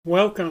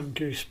Welcome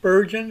to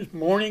Spurgeon's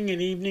Morning and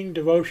Evening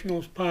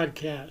Devotionals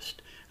podcast.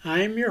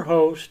 I am your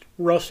host,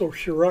 Russell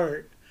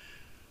Sherrard.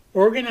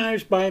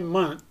 Organized by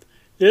month,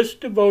 this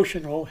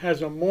devotional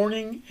has a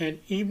morning and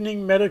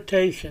evening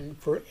meditation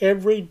for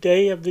every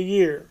day of the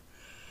year.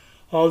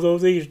 Although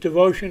these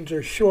devotions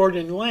are short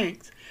in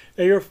length,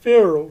 they are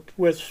filled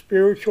with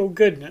spiritual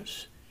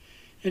goodness.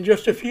 In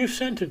just a few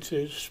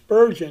sentences,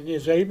 Spurgeon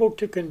is able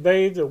to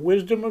convey the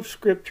wisdom of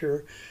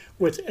Scripture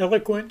with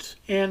eloquence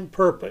and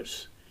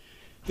purpose.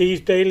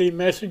 These daily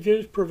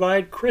messages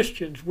provide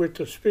Christians with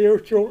the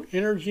spiritual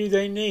energy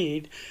they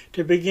need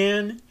to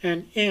begin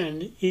and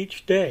end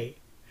each day.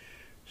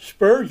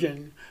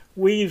 Spurgeon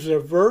weaves a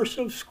verse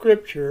of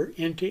Scripture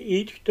into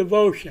each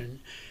devotion,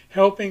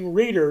 helping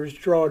readers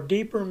draw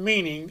deeper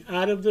meaning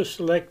out of the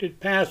selected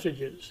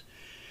passages.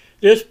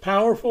 This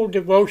powerful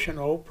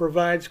devotional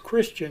provides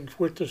Christians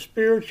with the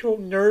spiritual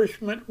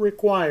nourishment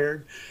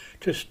required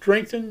to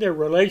strengthen their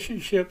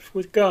relationships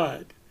with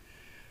God.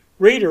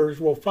 Readers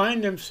will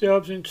find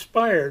themselves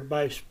inspired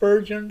by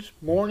Spurgeon's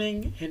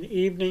morning and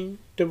evening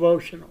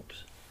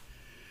devotionals.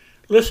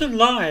 Listen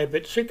live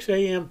at 6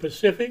 a.m.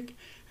 Pacific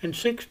and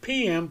 6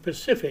 p.m.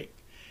 Pacific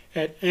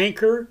at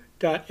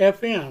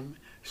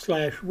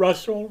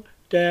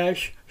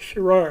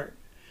anchor.fm/Russell-Sherrard.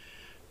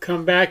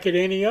 Come back at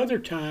any other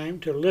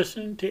time to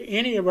listen to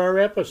any of our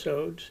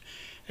episodes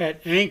at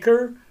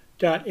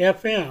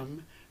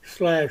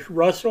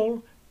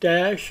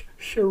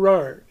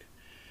anchor.fm/Russell-Sherrard.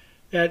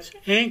 That's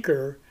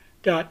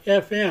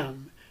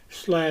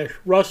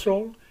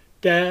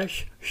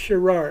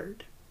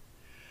anchor.fm/Russell-Sherrard.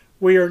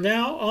 We are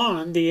now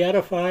on the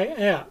Edify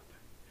app.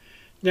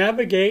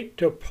 Navigate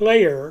to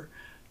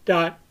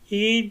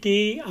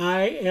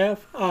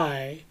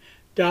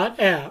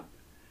player.edifi.app,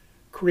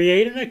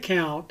 create an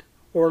account,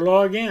 or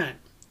log in.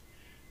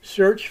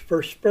 Search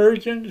for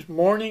Spurgeon's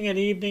Morning and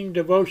Evening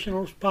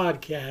Devotionals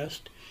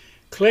podcast,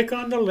 click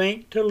on the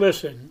link to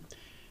listen,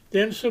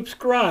 then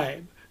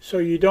subscribe so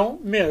you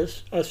don't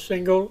miss a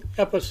single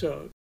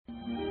episode.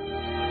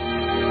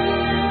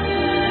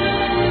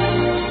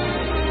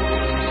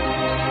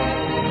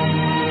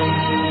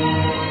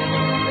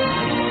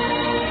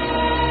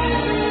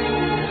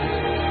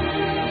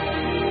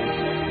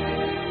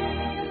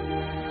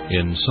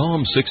 In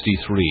Psalm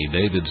 63,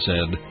 David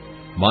said,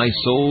 "My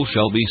soul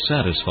shall be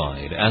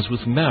satisfied as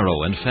with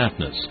marrow and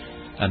fatness,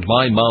 and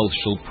my mouth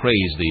shall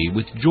praise thee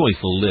with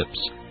joyful lips,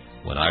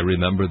 when I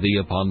remember thee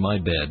upon my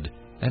bed,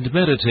 and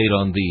meditate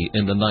on thee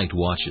in the night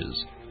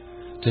watches."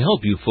 To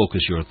help you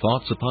focus your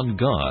thoughts upon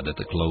God at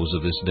the close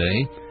of this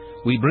day,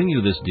 we bring you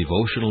this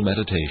devotional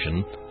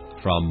meditation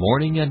from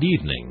Morning and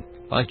Evening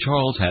by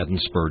Charles Haddon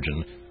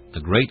Spurgeon,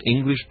 the great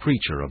English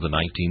preacher of the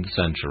 19th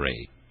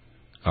century.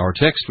 Our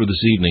text for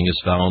this evening is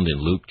found in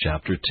Luke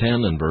chapter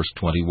 10 and verse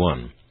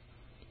 21.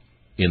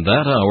 In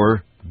that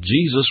hour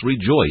Jesus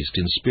rejoiced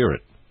in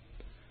spirit.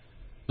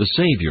 The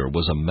Savior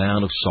was a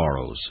man of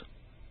sorrows,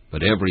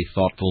 but every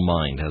thoughtful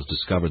mind has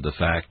discovered the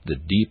fact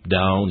that deep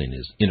down in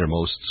his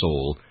innermost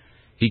soul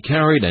he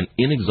carried an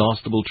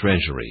inexhaustible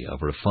treasury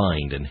of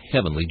refined and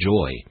heavenly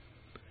joy.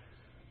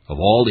 Of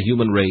all the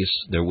human race,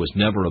 there was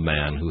never a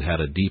man who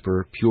had a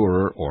deeper,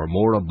 purer, or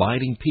more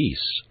abiding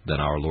peace than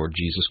our Lord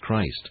Jesus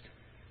Christ.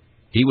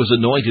 He was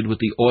anointed with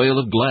the oil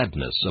of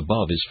gladness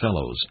above his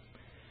fellows.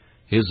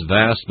 His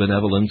vast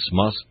benevolence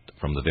must,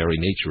 from the very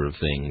nature of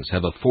things,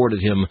 have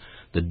afforded him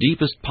the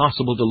deepest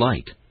possible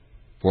delight,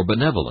 for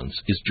benevolence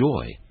is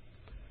joy.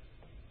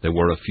 There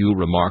were a few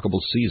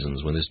remarkable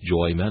seasons when this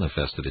joy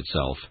manifested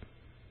itself.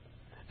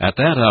 At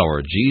that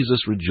hour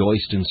Jesus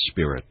rejoiced in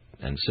spirit,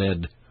 and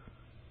said,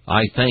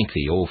 "I thank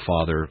thee, O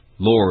Father,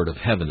 Lord of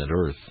heaven and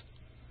earth."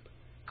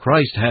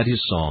 Christ had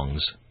his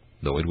songs,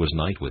 though it was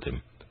night with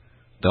him.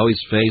 Though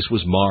his face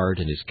was marred,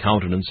 and his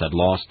countenance had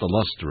lost the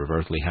luster of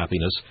earthly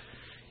happiness,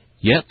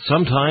 yet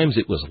sometimes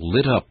it was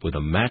lit up with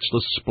a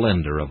matchless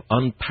splendor of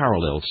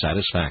unparalleled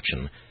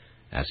satisfaction,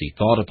 as he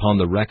thought upon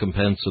the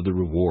recompense of the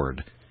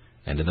reward,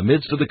 and in the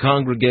midst of the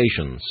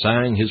congregation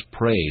sang his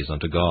praise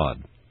unto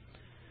God.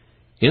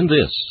 In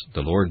this,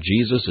 the Lord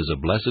Jesus is a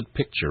blessed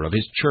picture of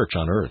his church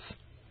on earth.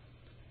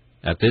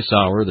 At this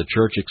hour, the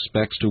church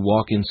expects to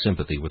walk in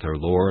sympathy with her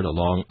Lord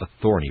along a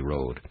thorny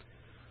road.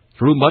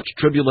 Through much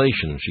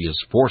tribulation she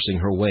is forcing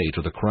her way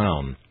to the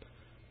crown.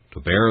 To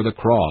bear the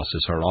cross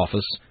is her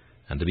office,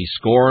 and to be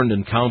scorned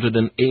and counted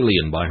an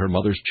alien by her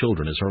mother's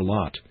children is her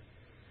lot.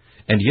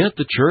 And yet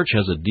the church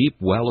has a deep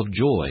well of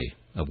joy,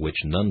 of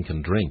which none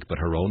can drink but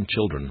her own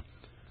children.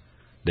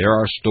 There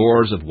are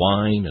stores of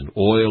wine and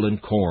oil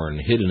and corn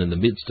hidden in the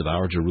midst of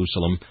our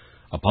Jerusalem,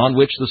 upon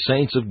which the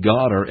saints of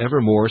God are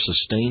evermore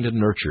sustained and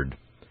nurtured.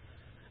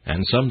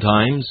 And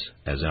sometimes,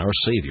 as in our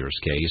Savior's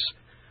case,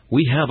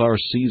 we have our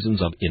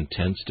seasons of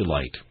intense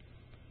delight.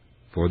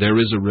 For there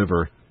is a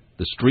river,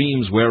 the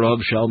streams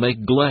whereof shall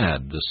make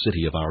glad the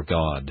city of our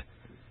God.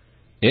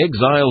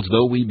 Exiles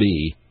though we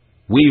be,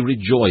 we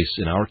rejoice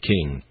in our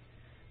King.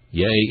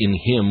 Yea, in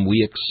him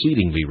we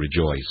exceedingly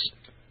rejoice,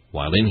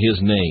 while in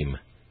his name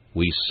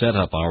we set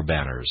up our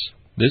banners.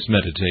 This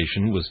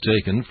meditation was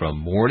taken from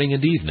Morning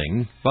and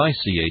Evening by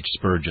C.H.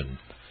 Spurgeon.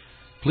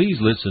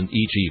 Please listen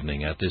each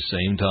evening at this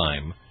same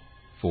time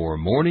for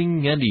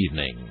Morning and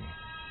Evening.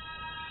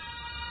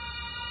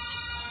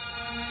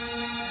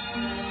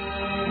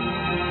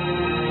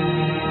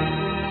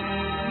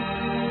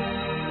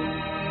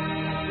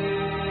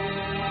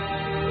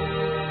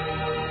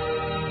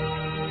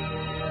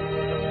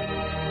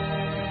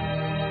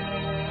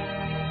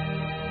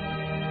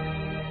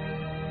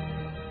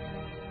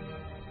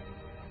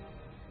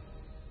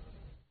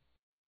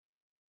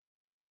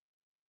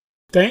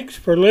 Thanks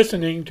for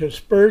listening to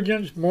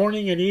Spurgeon's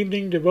Morning and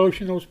Evening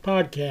Devotionals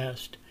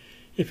podcast.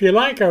 If you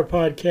like our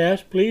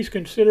podcast, please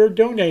consider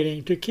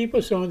donating to keep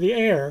us on the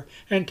air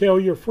and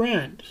tell your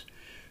friends.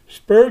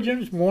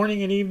 Spurgeon's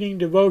Morning and Evening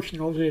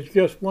Devotionals is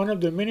just one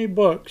of the many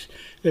books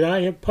that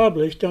I have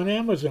published on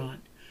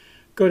Amazon.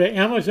 Go to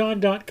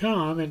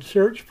Amazon.com and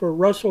search for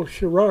Russell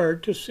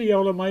Sherrard to see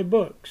all of my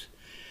books.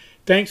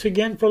 Thanks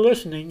again for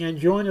listening, and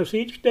join us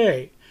each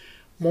day,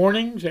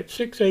 mornings at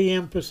 6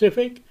 a.m.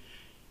 Pacific,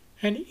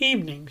 and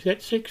evenings at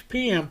 6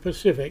 p.m.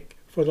 Pacific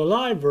for the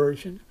live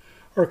version,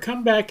 or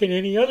come back at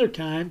any other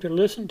time to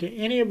listen to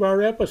any of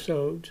our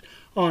episodes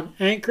on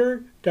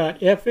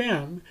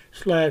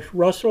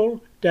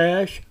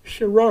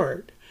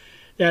anchor.fm/Russell-Sherrard.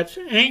 That's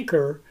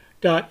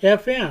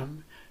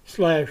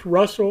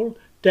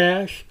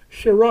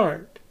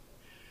anchor.fm/Russell-Sherrard.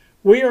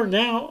 We are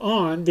now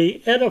on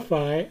the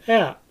Edify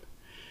app.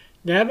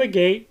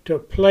 Navigate to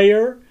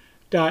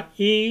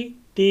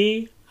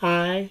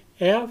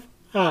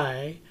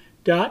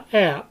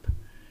player.edifi.app.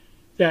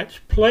 That's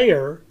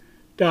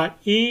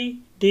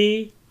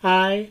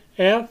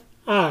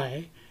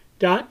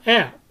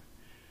player.edifi.app.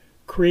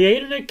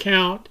 Create an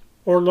account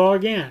or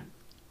log in.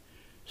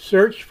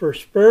 Search for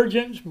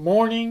Spurgeon's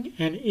Morning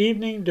and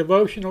Evening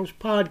Devotionals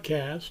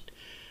podcast.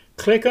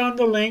 Click on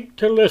the link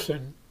to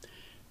listen,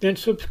 then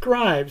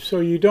subscribe so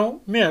you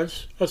don't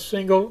miss a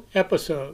single episode.